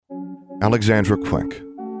Alexandra Quick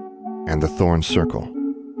and the Thorn Circle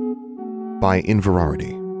by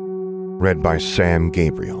Inverarity. Read by Sam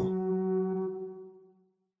Gabriel.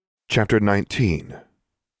 Chapter 19.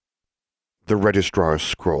 The Registrar's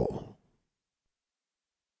Scroll.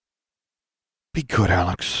 "Be good,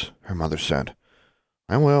 Alex," her mother said.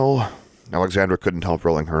 "I will." Alexandra couldn't help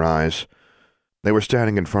rolling her eyes. They were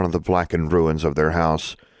standing in front of the blackened ruins of their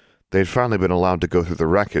house. They had finally been allowed to go through the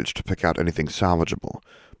wreckage to pick out anything salvageable,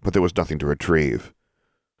 but there was nothing to retrieve.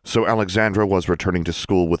 So Alexandra was returning to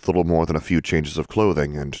school with little more than a few changes of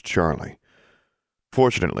clothing and Charlie.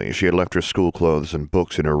 Fortunately, she had left her school clothes and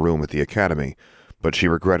books in her room at the academy, but she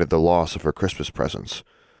regretted the loss of her Christmas presents.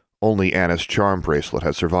 Only Anna's charm bracelet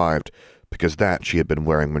had survived, because that she had been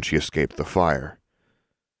wearing when she escaped the fire.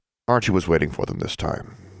 Archie was waiting for them this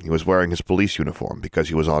time. He was wearing his police uniform because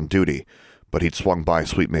he was on duty, but he'd swung by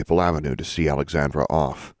Sweet Maple Avenue to see Alexandra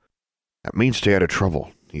off. "That means stay out of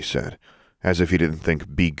trouble," he said, as if he didn't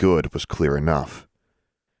think "be good" was clear enough.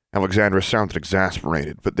 Alexandra sounded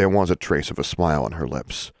exasperated, but there was a trace of a smile on her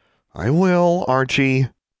lips. "I will, Archie."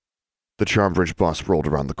 The Charmbridge bus rolled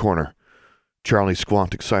around the corner. Charlie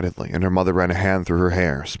squawked excitedly, and her mother ran a hand through her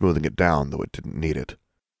hair, smoothing it down, though it didn't need it.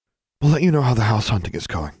 "We'll let you know how the house hunting is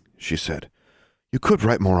going," she said. "You could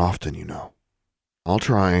write more often, you know." "I'll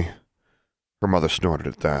try." Her mother snorted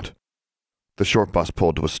at that. The short bus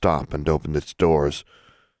pulled to a stop and opened its doors.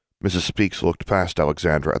 Mrs. Speaks looked past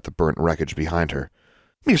Alexandra at the burnt wreckage behind her.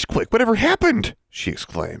 "Miss Quick, whatever happened?" she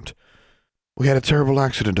exclaimed. "We had a terrible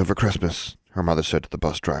accident over Christmas," her mother said to the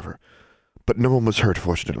bus driver, "but no one was hurt,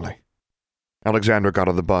 fortunately." Alexandra got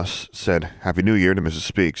on the bus, said "Happy New Year" to Mrs.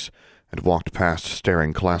 Speaks, and walked past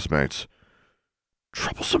staring classmates.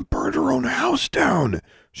 "Troublesome burned her own house down,"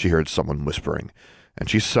 she heard someone whispering, and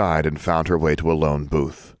she sighed and found her way to a lone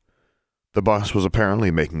booth. The bus was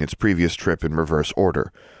apparently making its previous trip in reverse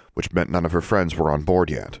order, which meant none of her friends were on board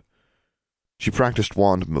yet. She practiced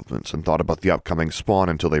wand movements and thought about the upcoming spawn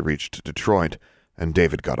until they reached Detroit, and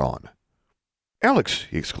David got on. "Alex,"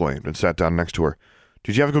 he exclaimed, and sat down next to her.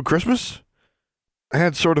 "Did you have a good Christmas?" "I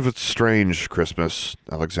had sort of a strange Christmas,"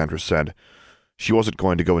 Alexandra said. She wasn't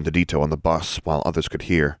going to go into detail on the bus while others could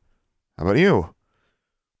hear. "How about you?"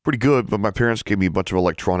 "Pretty good, but my parents gave me a bunch of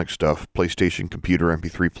electronic stuff, PlayStation, computer,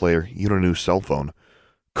 MP3 player, even a new cell phone."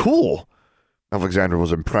 "Cool!" Alexandra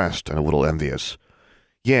was impressed and a little envious.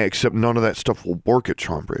 "Yeah, except none of that stuff will work at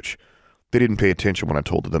Charmbridge. They didn't pay attention when I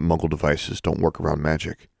told them that Muggle devices don't work around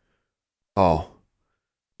magic." "Oh."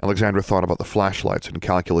 Alexandra thought about the flashlights and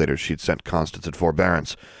calculators she'd sent Constance and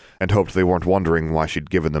Forbearance, and hoped they weren't wondering why she'd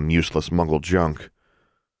given them useless Muggle junk.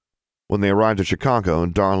 When they arrived at Chicago,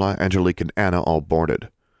 Darla, Angelique, and Anna all boarded.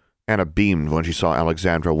 Anna beamed when she saw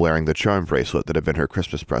Alexandra wearing the charm bracelet that had been her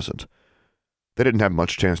Christmas present. They didn't have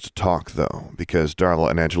much chance to talk, though, because Darla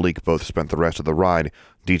and Angelique both spent the rest of the ride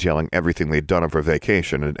detailing everything they'd done over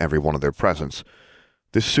vacation and every one of their presents.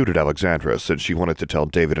 This suited Alexandra, since she wanted to tell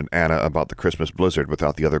David and Anna about the Christmas blizzard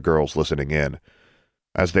without the other girls listening in.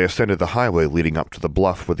 As they ascended the highway leading up to the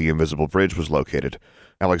bluff where the invisible bridge was located,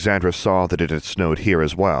 Alexandra saw that it had snowed here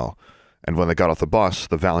as well, and when they got off the bus,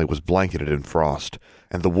 the valley was blanketed in frost,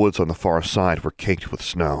 and the woods on the far side were caked with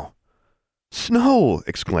snow. "Snow!"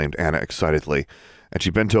 exclaimed Anna excitedly, and she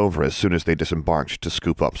bent over as soon as they disembarked to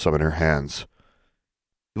scoop up some in her hands.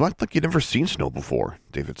 "You act like you'd never seen snow before,"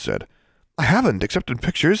 David said. "I haven't, except in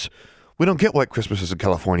pictures. We don't get white Christmases in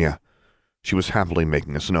California." She was happily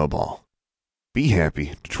making a snowball. "Be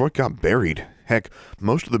happy. Detroit got buried. Heck,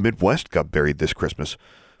 most of the Midwest got buried this Christmas.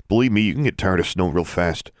 Believe me, you can get tired of snow real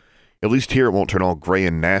fast. At least here it won't turn all gray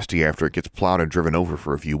and nasty after it gets plowed and driven over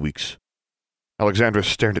for a few weeks." Alexandra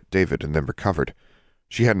stared at David and then recovered.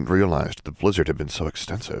 She hadn't realized the blizzard had been so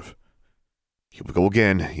extensive. "Here we go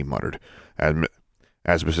again," he muttered,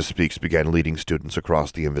 as Mrs. Speaks began leading students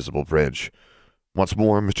across the invisible bridge. Once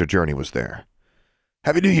more, Mr. Journey was there.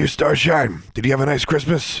 "Happy New Year, Starshine! Did you have a nice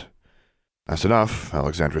Christmas?" "That's enough,"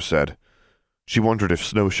 Alexandra said. She wondered if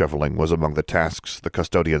snow shoveling was among the tasks the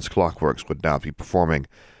custodian's clockworks would now be performing,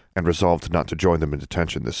 and resolved not to join them in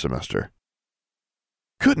detention this semester.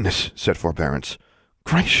 "Goodness," said Forbearance.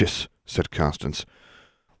 "Gracious," said Constance.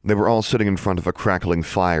 They were all sitting in front of a crackling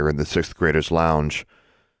fire in the sixth graders' lounge.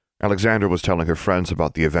 Alexandra was telling her friends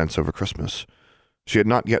about the events over Christmas. She had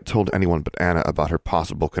not yet told anyone but Anna about her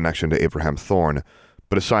possible connection to Abraham Thorn,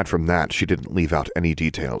 but aside from that, she didn't leave out any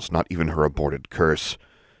details, not even her aborted curse.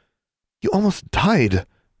 "You almost died,"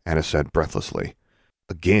 Anna said breathlessly.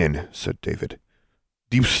 "Again," said David.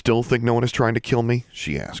 "Do you still think no one is trying to kill me?"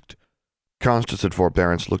 she asked. Constance and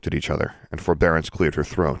Forbearance looked at each other, and Forbearance cleared her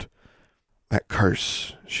throat. "That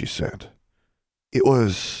curse," she said. "It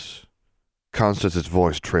was Constance's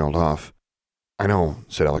voice trailed off. I know,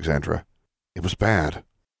 said Alexandra. It was bad.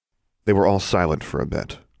 They were all silent for a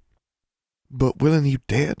bit. But Will you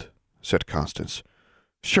did, said Constance.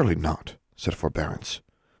 Surely not, said Forbearance.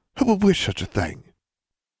 Who would wish such a thing?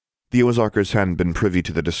 The Ozarkers hadn't been privy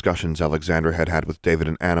to the discussions Alexandra had had with David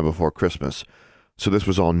and Anna before Christmas, so this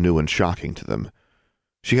was all new and shocking to them.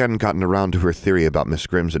 She hadn't gotten around to her theory about Miss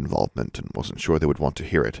Grimm's involvement and wasn't sure they would want to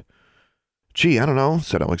hear it. Gee, I don't know,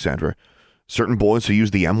 said Alexandra. Certain boys who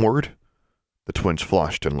use the M-word? The twins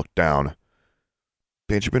flushed and looked down.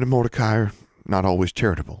 Benjamin and Mordecai are not always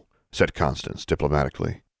charitable, said Constance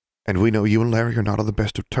diplomatically. And we know you and Larry are not on the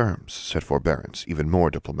best of terms, said Forbearance, even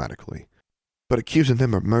more diplomatically. But accusing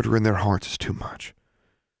them of murder in their hearts is too much.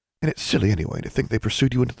 And it's silly anyway to think they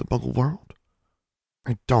pursued you into the Muggle world.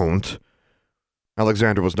 I don't.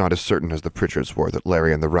 Alexandra was not as certain as the Pritchards were that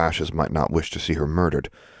Larry and the Rashes might not wish to see her murdered,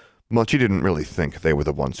 but she didn't really think they were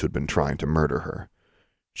the ones who'd been trying to murder her.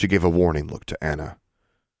 She gave a warning look to Anna.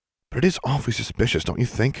 But it is awfully suspicious, don't you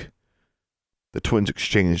think? The twins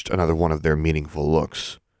exchanged another one of their meaningful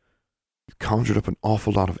looks. You conjured up an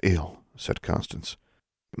awful lot of ill, said Constance.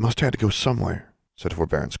 It must have had to go somewhere, said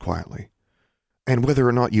Forbearance quietly. And whether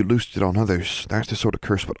or not you loosed it on others, that's the sort of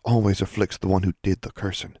curse what always afflicts the one who did the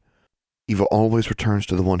cursing. Evil always returns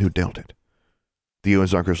to the one who dealt it. The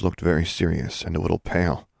Ozarkers looked very serious and a little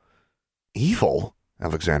pale. Evil?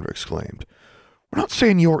 Alexandra exclaimed. We're not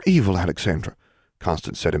saying you're evil, Alexandra,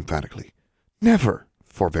 Constance said emphatically. Never,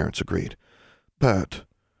 Forbearance agreed. But...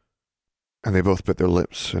 And they both bit their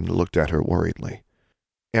lips and looked at her worriedly.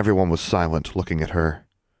 Everyone was silent, looking at her.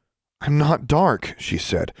 I'm not dark, she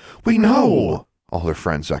said. We know, all her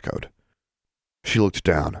friends echoed. She looked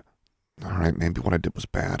down. All right, maybe what I did was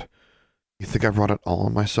bad. You think I brought it all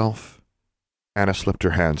on myself? Anna slipped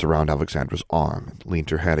her hands around Alexandra's arm and leaned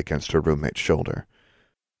her head against her roommate's shoulder.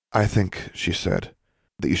 I think, she said,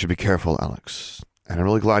 that you should be careful, Alex. And I'm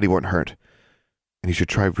really glad you weren't hurt. And you should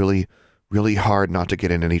try really, really hard not to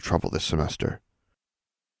get in any trouble this semester.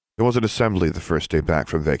 There was an assembly the first day back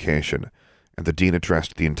from vacation, and the dean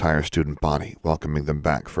addressed the entire student body, welcoming them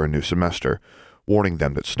back for a new semester, warning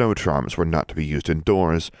them that snow charms were not to be used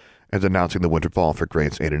indoors, and announcing the winter ball for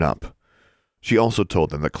grades 8 and up. She also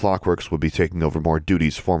told them that Clockworks would be taking over more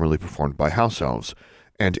duties formerly performed by house elves,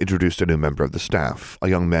 and introduced a new member of the staff, a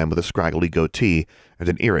young man with a scraggly goatee and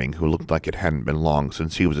an earring who looked like it hadn't been long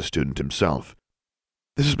since he was a student himself.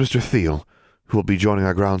 This is Mr. Thiel, who will be joining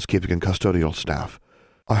our groundskeeping and custodial staff.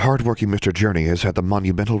 Our hard-working Mr. Journey has had the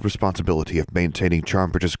monumental responsibility of maintaining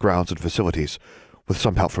Charmbridge's grounds and facilities, with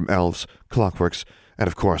some help from elves, Clockworks, and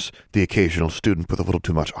of course, the occasional student with a little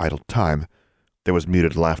too much idle time. There was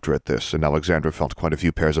muted laughter at this, and Alexandra felt quite a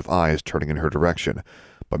few pairs of eyes turning in her direction,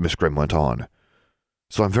 but Miss Grimm went on.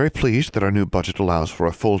 So I'm very pleased that our new budget allows for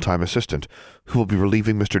a full-time assistant who will be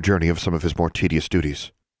relieving Mr. Journey of some of his more tedious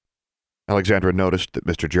duties. Alexandra noticed that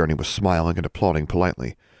Mr. Journey was smiling and applauding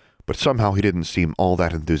politely, but somehow he didn't seem all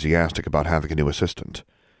that enthusiastic about having a new assistant.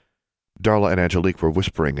 Darla and Angelique were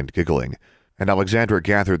whispering and giggling, and Alexandra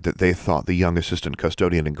gathered that they thought the young assistant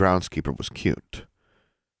custodian and groundskeeper was cute.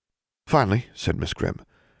 Finally, said Miss Grimm,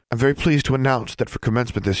 I'm very pleased to announce that for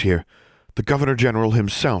commencement this year, the Governor-General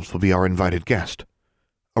himself will be our invited guest.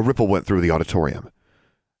 A ripple went through the auditorium.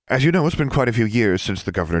 As you know, it's been quite a few years since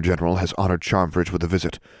the Governor-General has honored Charmbridge with a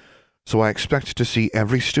visit, so I expect to see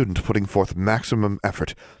every student putting forth maximum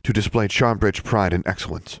effort to display Charmbridge pride and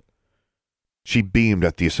excellence. She beamed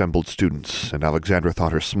at the assembled students, and Alexandra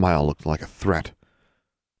thought her smile looked like a threat.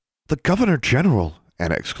 The Governor-General,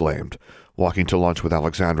 Anna exclaimed, walking to lunch with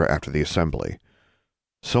Alexandra after the assembly.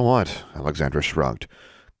 So what? Alexandra shrugged.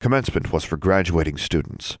 Commencement was for graduating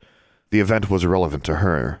students. The event was irrelevant to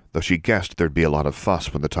her, though she guessed there'd be a lot of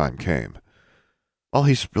fuss when the time came. Well,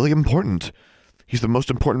 he's really important. He's the most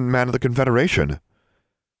important man of the Confederation.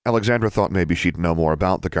 Alexandra thought maybe she'd know more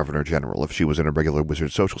about the Governor-General if she was in a regular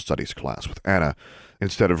Wizard Social Studies class with Anna,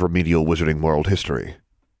 instead of remedial wizarding world history.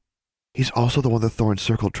 He's also the one the Thorn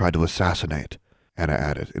Circle tried to assassinate, Anna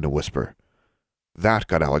added in a whisper. That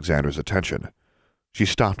got Alexandra's attention. She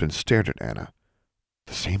stopped and stared at Anna.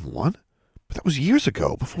 The same one? But that was years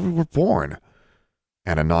ago, before we were born.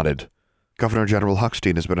 Anna nodded. Governor-General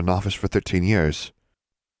Huckstein has been in office for 13 years.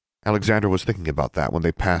 Alexandra was thinking about that when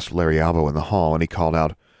they passed Larry Albo in the hall, and he called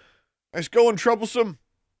out, Nice going, Troublesome.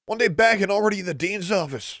 One day back and already in the dean's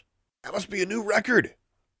office. That must be a new record.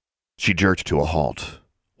 She jerked to a halt.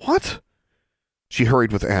 What? She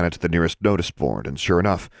hurried with Anna to the nearest notice board, and sure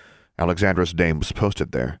enough, Alexandra's name was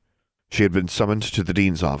posted there. She had been summoned to the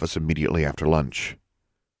dean's office immediately after lunch.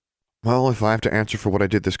 Well, if I have to answer for what I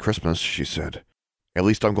did this Christmas, she said, at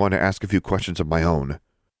least I'm going to ask a few questions of my own.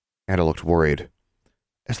 Anna looked worried.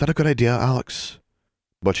 Is that a good idea, Alex?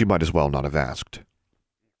 But she might as well not have asked.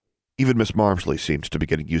 Even Miss Marmsley seemed to be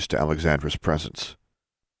getting used to Alexandra's presence.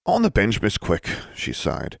 On the bench, Miss Quick, she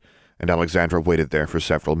sighed, and Alexandra waited there for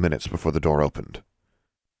several minutes before the door opened.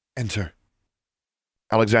 Enter.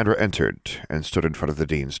 Alexandra entered and stood in front of the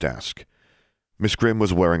dean's desk. Miss Grimm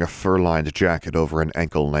was wearing a fur-lined jacket over an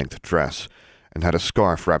ankle-length dress and had a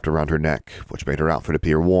scarf wrapped around her neck, which made her outfit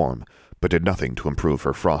appear warm, but did nothing to improve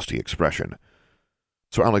her frosty expression.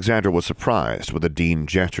 So Alexandra was surprised when the dean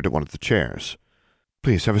gestured at one of the chairs.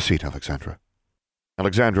 Please have a seat, Alexandra.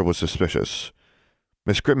 Alexandra was suspicious.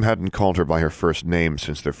 Miss Grimm hadn't called her by her first name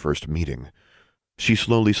since their first meeting. She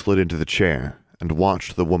slowly slid into the chair and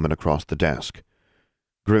watched the woman across the desk.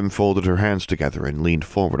 Grimm folded her hands together and leaned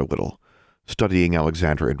forward a little, studying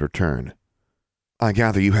Alexandra in return. I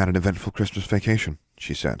gather you had an eventful Christmas vacation,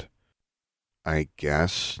 she said. I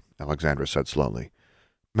guess, Alexandra said slowly.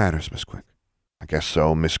 Manners, Miss Quick. I guess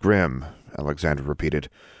so, Miss Grimm, Alexandra repeated,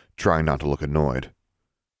 trying not to look annoyed.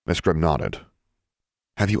 Miss Grimm nodded.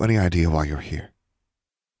 Have you any idea why you're here?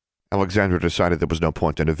 Alexandra decided there was no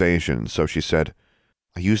point in evasion, so she said,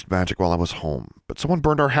 I used magic while I was home, but someone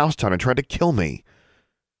burned our house down and tried to kill me.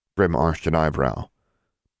 Grimm arched an eyebrow.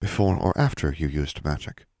 Before or after you used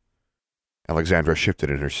magic? Alexandra shifted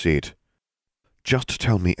in her seat. Just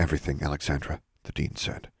tell me everything, Alexandra, the dean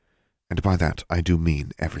said. And by that, I do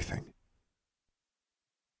mean everything.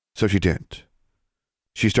 So she did.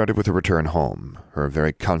 She started with her return home, her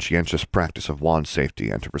very conscientious practice of wand safety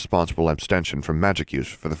and her responsible abstention from magic use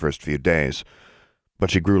for the first few days,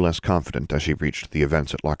 but she grew less confident as she reached the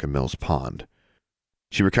events at Larkin Mills Pond.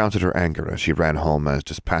 She recounted her anger as she ran home as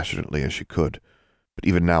dispassionately as she could, but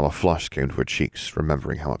even now a flush came to her cheeks,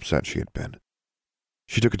 remembering how upset she had been.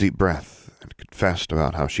 She took a deep breath and confessed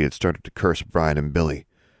about how she had started to curse Brian and Billy.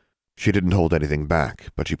 She didn't hold anything back,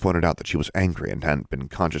 but she pointed out that she was angry and hadn't been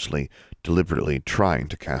consciously, deliberately trying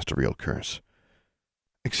to cast a real curse.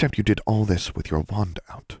 Except you did all this with your wand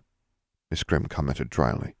out, Miss Grimm commented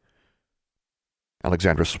dryly.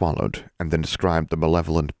 Alexandra swallowed and then described the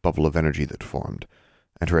malevolent bubble of energy that formed,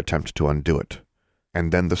 and her attempt to undo it,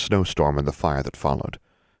 and then the snowstorm and the fire that followed,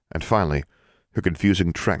 and finally, her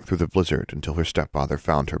confusing trek through the blizzard until her stepfather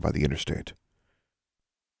found her by the interstate.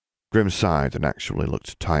 Grimm sighed and actually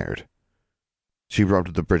looked tired. She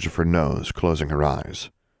rubbed the bridge of her nose, closing her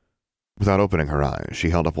eyes. Without opening her eyes, she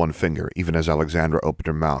held up one finger even as Alexandra opened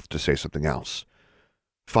her mouth to say something else.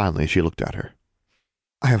 Finally, she looked at her.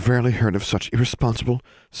 I have rarely heard of such irresponsible,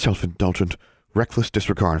 self-indulgent, reckless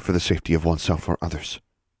disregard for the safety of oneself or others,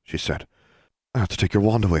 she said. I have to take your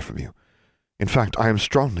wand away from you. In fact, I am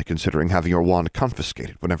strongly considering having your wand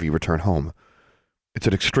confiscated whenever you return home. It's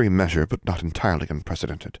an extreme measure, but not entirely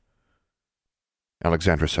unprecedented.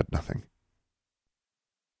 Alexandra said nothing.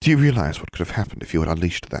 Do you realize what could have happened if you had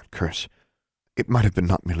unleashed that curse? It might have been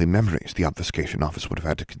not merely memories the obfuscation office would have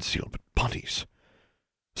had to conceal, but bodies.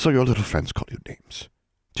 So your little friends call you names.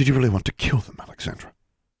 Did you really want to kill them, Alexandra?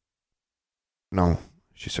 No,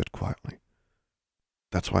 she said quietly.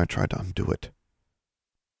 That's why I tried to undo it.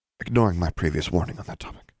 Ignoring my previous warning on that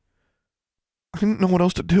topic. I didn't know what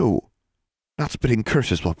else to do. Not spitting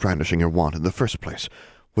curses while brandishing your wand in the first place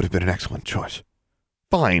would have been an excellent choice.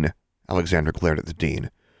 Fine, Alexandra glared at the dean.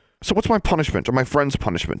 So what's my punishment, or my friend's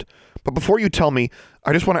punishment? But before you tell me,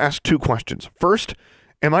 I just want to ask two questions. First,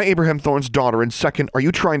 am I Abraham Thorne's daughter? And second, are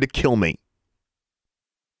you trying to kill me?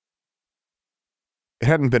 It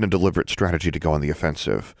hadn't been a deliberate strategy to go on the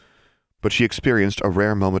offensive, but she experienced a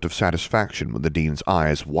rare moment of satisfaction when the dean's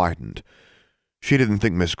eyes widened. She didn't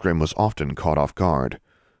think Miss Grimm was often caught off guard,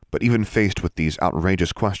 but even faced with these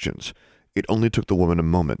outrageous questions, it only took the woman a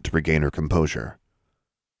moment to regain her composure.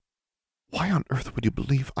 Why on earth would you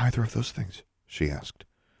believe either of those things? She asked.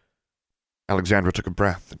 Alexandra took a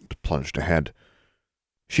breath and plunged ahead.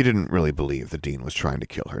 She didn't really believe the dean was trying to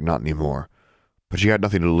kill her, not anymore, but she had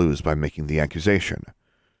nothing to lose by making the accusation.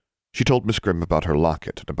 She told Miss Grimm about her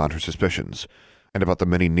locket and about her suspicions, and about the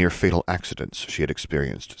many near-fatal accidents she had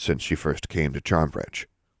experienced since she first came to Charmbridge.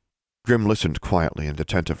 Grimm listened quietly and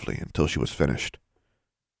attentively until she was finished.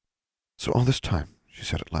 So all this time, she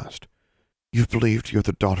said at last, you've believed you're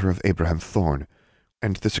the daughter of Abraham Thorne,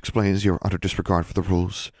 and this explains your utter disregard for the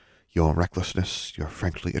rules, your recklessness, your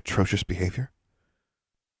frankly atrocious behavior?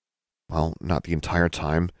 Well, not the entire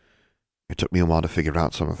time. It took me a while to figure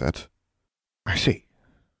out some of it. I see.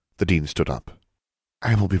 The dean stood up.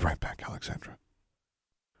 I will be right back, Alexandra.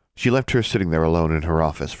 She left her sitting there alone in her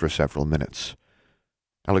office for several minutes.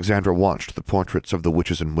 Alexandra watched the portraits of the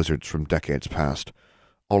witches and wizards from decades past,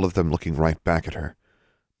 all of them looking right back at her,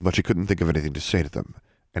 but she couldn't think of anything to say to them,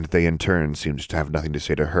 and they in turn seemed to have nothing to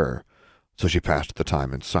say to her, so she passed the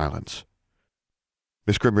time in silence.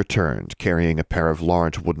 Miss Grimm returned, carrying a pair of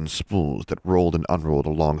large wooden spools that rolled and unrolled a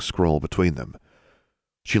long scroll between them.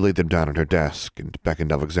 She laid them down on her desk and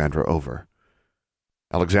beckoned Alexandra over.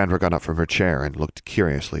 Alexandra got up from her chair and looked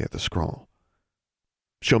curiously at the scroll.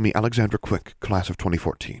 "Show me Alexandra Quick, class of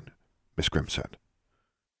 2014, Miss Grimm said.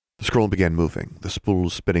 The scroll began moving, the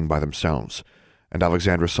spools spinning by themselves, and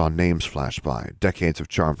Alexandra saw names flash by, decades of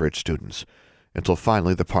Charmbridge students, until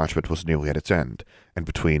finally the parchment was nearly at its end, and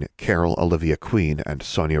between Carol Olivia Queen and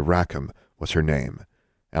Sonia Rackham was her name,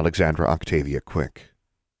 Alexandra Octavia Quick.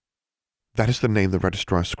 "That is the name the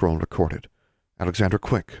registrar's scroll recorded. Alexandra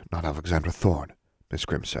Quick, not Alexandra Thorne," Miss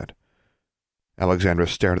Grimm said. Alexandra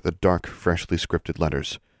stared at the dark, freshly scripted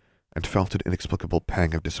letters, and felt an inexplicable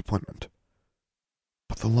pang of disappointment.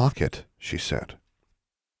 "But the locket," she said.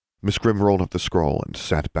 Miss Grimm rolled up the scroll and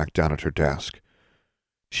sat back down at her desk.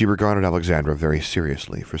 She regarded Alexandra very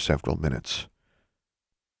seriously for several minutes.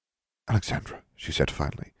 "Alexandra," she said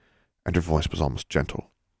finally, and her voice was almost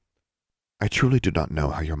gentle, "I truly do not know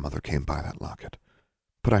how your mother came by that locket,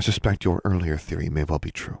 but I suspect your earlier theory may well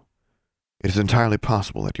be true. It is entirely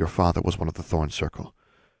possible that your father was one of the Thorn Circle.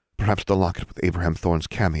 Perhaps the locket with Abraham Thorne's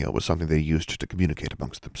cameo was something they used to communicate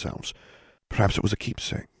amongst themselves. Perhaps it was a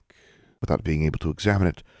keepsake. Without being able to examine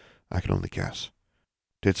it, I can only guess.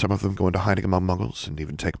 Did some of them go into hiding among Muggles and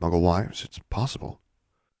even take Muggle wives? It's possible."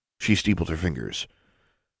 She steepled her fingers.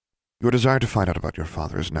 "Your desire to find out about your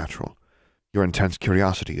father is natural. Your intense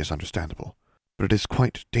curiosity is understandable. But it is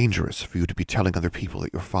quite dangerous for you to be telling other people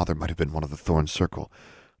that your father might have been one of the Thorn Circle,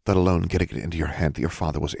 let alone getting it into your head that your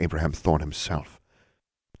father was Abraham Thorne himself.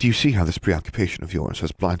 Do you see how this preoccupation of yours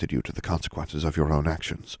has blinded you to the consequences of your own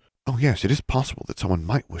actions? Oh yes, it is possible that someone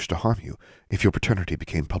might wish to harm you if your paternity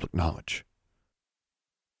became public knowledge."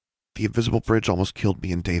 "The invisible bridge almost killed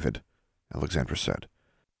me and David," Alexandra said.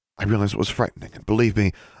 "I realize it was frightening, and believe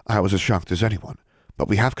me, I was as shocked as anyone, but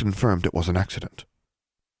we have confirmed it was an accident."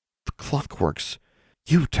 "The clockworks.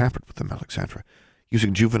 You tampered with them, Alexandra,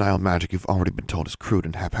 using juvenile magic you've already been told is crude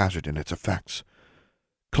and haphazard in its effects.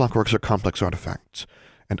 Clockworks are complex artifacts,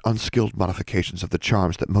 and unskilled modifications of the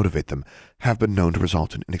charms that motivate them have been known to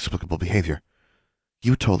result in inexplicable behavior.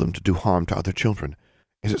 You told them to do harm to other children.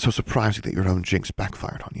 Is it so surprising that your own jinx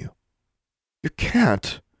backfired on you?" "You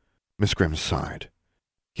can't," Miss Grimm sighed.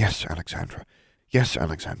 Yes, Alexandra.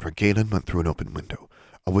 Galen went through an open window,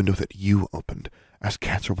 a window that you opened, as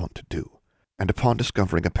cats are wont to do, and upon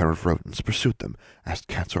discovering a pair of rodents pursued them, as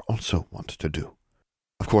cats are also wont to do.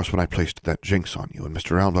 Of course, when I placed that jinx on you and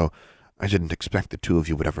Mr. Albo, I didn't expect the two of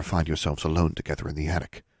you would ever find yourselves alone together in the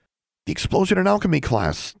attic. The explosion in alchemy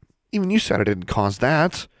class. Even you said I didn't cause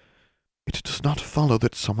that. It does not follow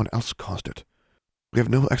that someone else caused it. We have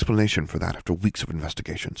no explanation for that after weeks of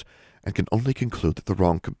investigations, and can only conclude that the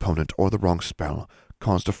wrong component or the wrong spell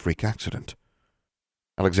caused a freak accident.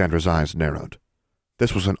 Alexandra's eyes narrowed.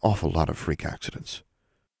 This was an awful lot of freak accidents.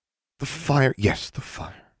 The fire. Yes, the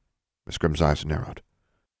fire. Miss Grimm's eyes narrowed.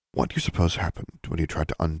 What do you suppose happened when you tried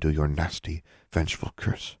to undo your nasty, vengeful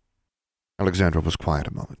curse? Alexandra was quiet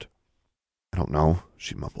a moment. I don't know,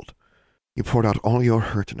 she mumbled. You poured out all your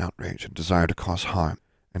hurt and outrage and desire to cause harm,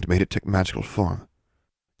 and made it take magical form.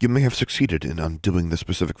 You may have succeeded in undoing the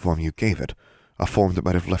specific form you gave it, a form that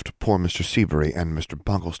might have left poor Mr. Seabury and Mr.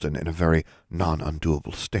 Boggleston in a very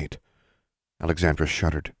non-undoable state. Alexandra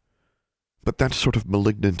shuddered. But that sort of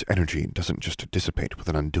malignant energy doesn't just dissipate with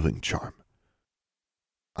an undoing charm.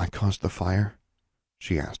 I caused the fire?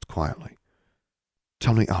 She asked quietly.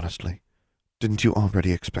 Tell me honestly, didn't you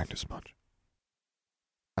already expect as much?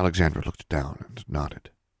 Alexandra looked down and nodded.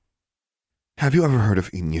 Have you ever heard of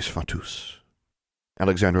Ignis Fatuus?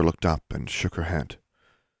 Alexandra looked up and shook her head.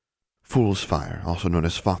 Fool's fire, also known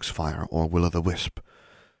as foxfire or will-o'-the-wisp.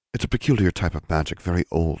 It's a peculiar type of magic, very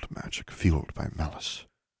old magic, fueled by malice.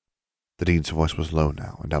 The dean's voice was low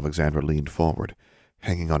now, and Alexandra leaned forward,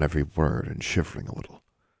 hanging on every word and shivering a little.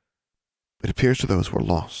 It appears to those who are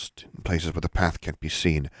lost, in places where the path can't be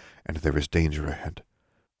seen, and there is danger ahead.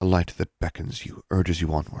 A light that beckons you, urges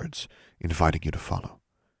you onwards, inviting you to follow.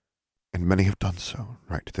 And many have done so,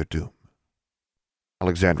 right to their doom.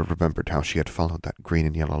 Alexandra remembered how she had followed that green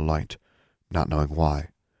and yellow light, not knowing why.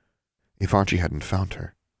 If Archie hadn't found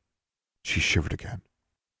her, she shivered again.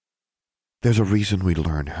 There's a reason we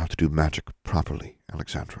learn how to do magic properly,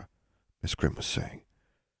 Alexandra, Miss Grimm was saying.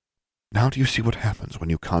 Now do you see what happens when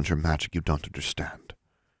you conjure magic you don't understand?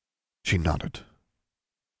 She nodded.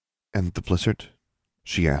 And the blizzard?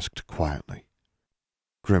 She asked quietly.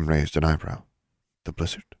 Grimm raised an eyebrow. The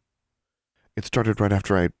blizzard? It started right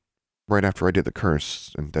after I did the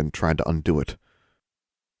curse, and then tried to undo it.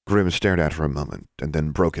 Grimm stared at her a moment and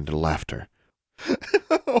then broke into laughter.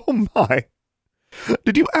 Oh my!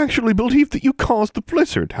 Did you actually believe that you caused the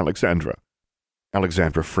blizzard, Alexandra?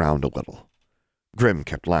 Alexandra frowned a little. Grimm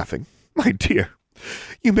kept laughing. My dear,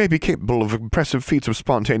 you may be capable of impressive feats of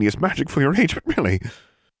spontaneous magic for your age, but really...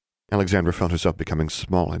 Alexandra felt herself becoming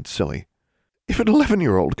small and silly. If an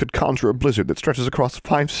 11-year-old could conjure a blizzard that stretches across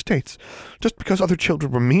 5 states, just because other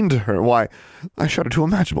children were mean to her, why, I shudder to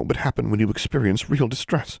imagine what would happen when you experience real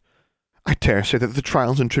distress. I dare say that the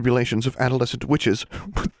trials and tribulations of adolescent witches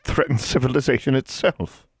would threaten civilization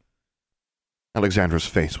itself. Alexandra's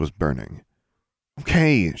face was burning.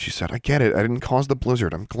 Okay, she said, I get it. I didn't cause the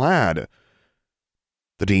blizzard. I'm glad.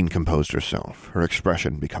 The dean composed herself, her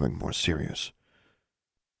expression becoming more serious.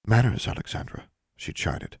 Manners, Alexandra, she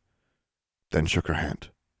chided, then shook her hand.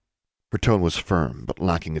 Her tone was firm, but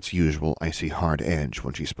lacking its usual icy hard edge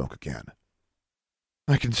when she spoke again.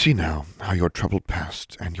 I can see now how your troubled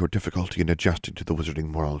past and your difficulty in adjusting to the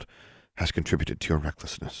wizarding world has contributed to your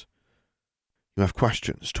recklessness. You have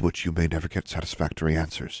questions to which you may never get satisfactory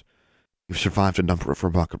answers. You've survived a number of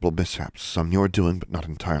remarkable mishaps, some your doing, but not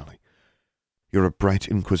entirely. You're a bright,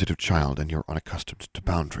 inquisitive child, and you're unaccustomed to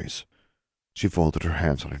boundaries. She folded her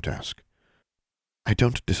hands on her desk. I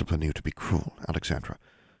don't discipline you to be cruel, Alexandra.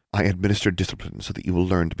 I administer discipline so that you will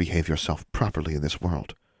learn to behave yourself properly in this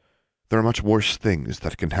world. There are much worse things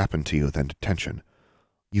that can happen to you than detention.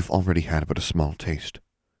 You've already had but a small taste.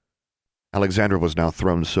 Alexandra was now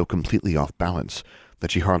thrown so completely off balance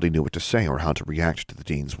that she hardly knew what to say or how to react to the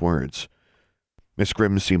dean's words. Miss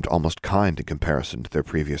Grimm seemed almost kind in comparison to their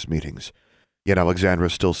previous meetings, yet Alexandra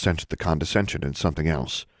still sensed the condescension in something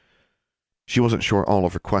else. She wasn't sure all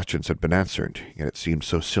of her questions had been answered, yet it seemed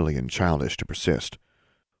so silly and childish to persist.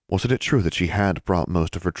 Wasn't it true that she had brought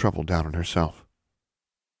most of her trouble down on herself?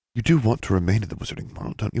 You do want to remain in the wizarding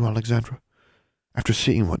world, don't you, Alexandra? After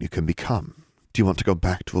seeing what you can become, do you want to go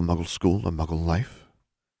back to a Muggle school, a Muggle life?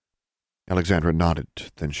 Alexandra nodded,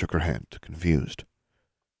 then shook her head, confused.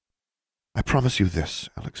 I promise you this,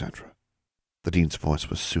 Alexandra. The dean's voice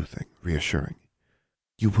was soothing, reassuring.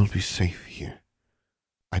 You will be safe here.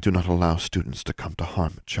 I do not allow students to come to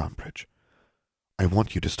harm at Charmbridge. I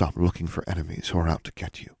want you to stop looking for enemies who are out to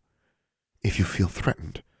get you. If you feel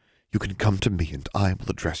threatened, you can come to me and I will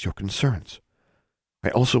address your concerns.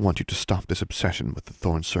 I also want you to stop this obsession with the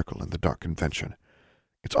Thorn Circle and the Dark Convention.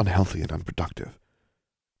 It's unhealthy and unproductive.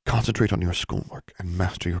 Concentrate on your schoolwork and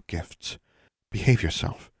master your gifts. Behave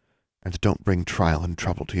yourself, and don't bring trial and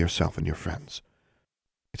trouble to yourself and your friends.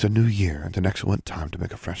 It's a new year and an excellent time to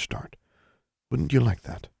make a fresh start. Wouldn't you like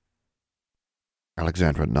that?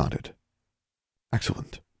 Alexandra nodded.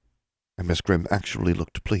 Excellent. And Miss Grimm actually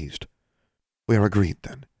looked pleased. We are agreed,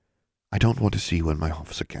 then. I don't want to see you in my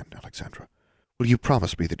office again, Alexandra. Will you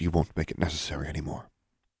promise me that you won't make it necessary any more?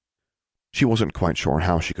 She wasn't quite sure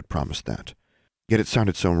how she could promise that, yet it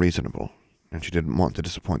sounded so reasonable, and she didn't want to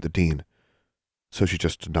disappoint the dean, so she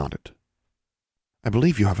just nodded. I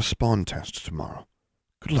believe you have a spawn test tomorrow.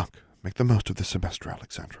 Good luck. Make the most of this semester,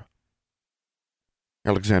 Alexandra.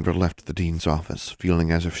 Alexandra left the dean's office,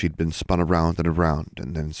 feeling as if she'd been spun around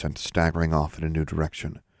and then sent staggering off in a new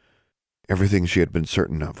direction. Everything she had been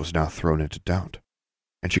certain of was now thrown into doubt,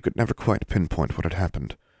 and she could never quite pinpoint what had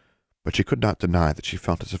happened, but she could not deny that she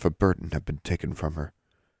felt as if a burden had been taken from her.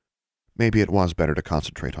 Maybe it was better to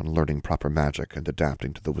concentrate on learning proper magic and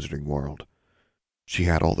adapting to the wizarding world. She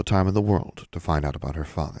had all the time in the world to find out about her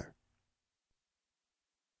father.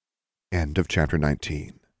 End of Chapter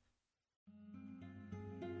 19.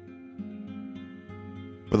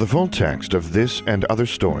 For the full text of this and other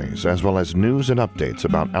stories, as well as news and updates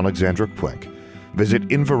about Alexandra Quick, visit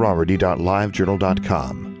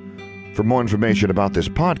Inverarity.livejournal.com. For more information about this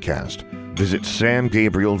podcast, visit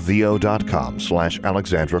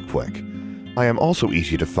samgabrielvo.com/Alexandra Quick. I am also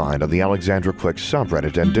easy to find on the Alexandra Quick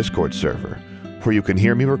subreddit and Discord server, where you can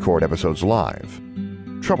hear me record episodes live.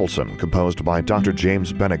 Troublesome, composed by Dr.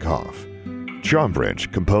 James Benighoff.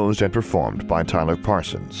 Charmbridge, composed and performed by Tyler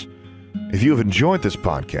Parsons. If you have enjoyed this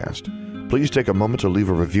podcast, please take a moment to leave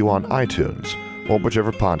a review on iTunes or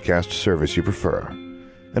whichever podcast service you prefer.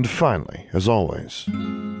 And finally, as always,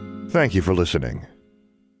 thank you for listening.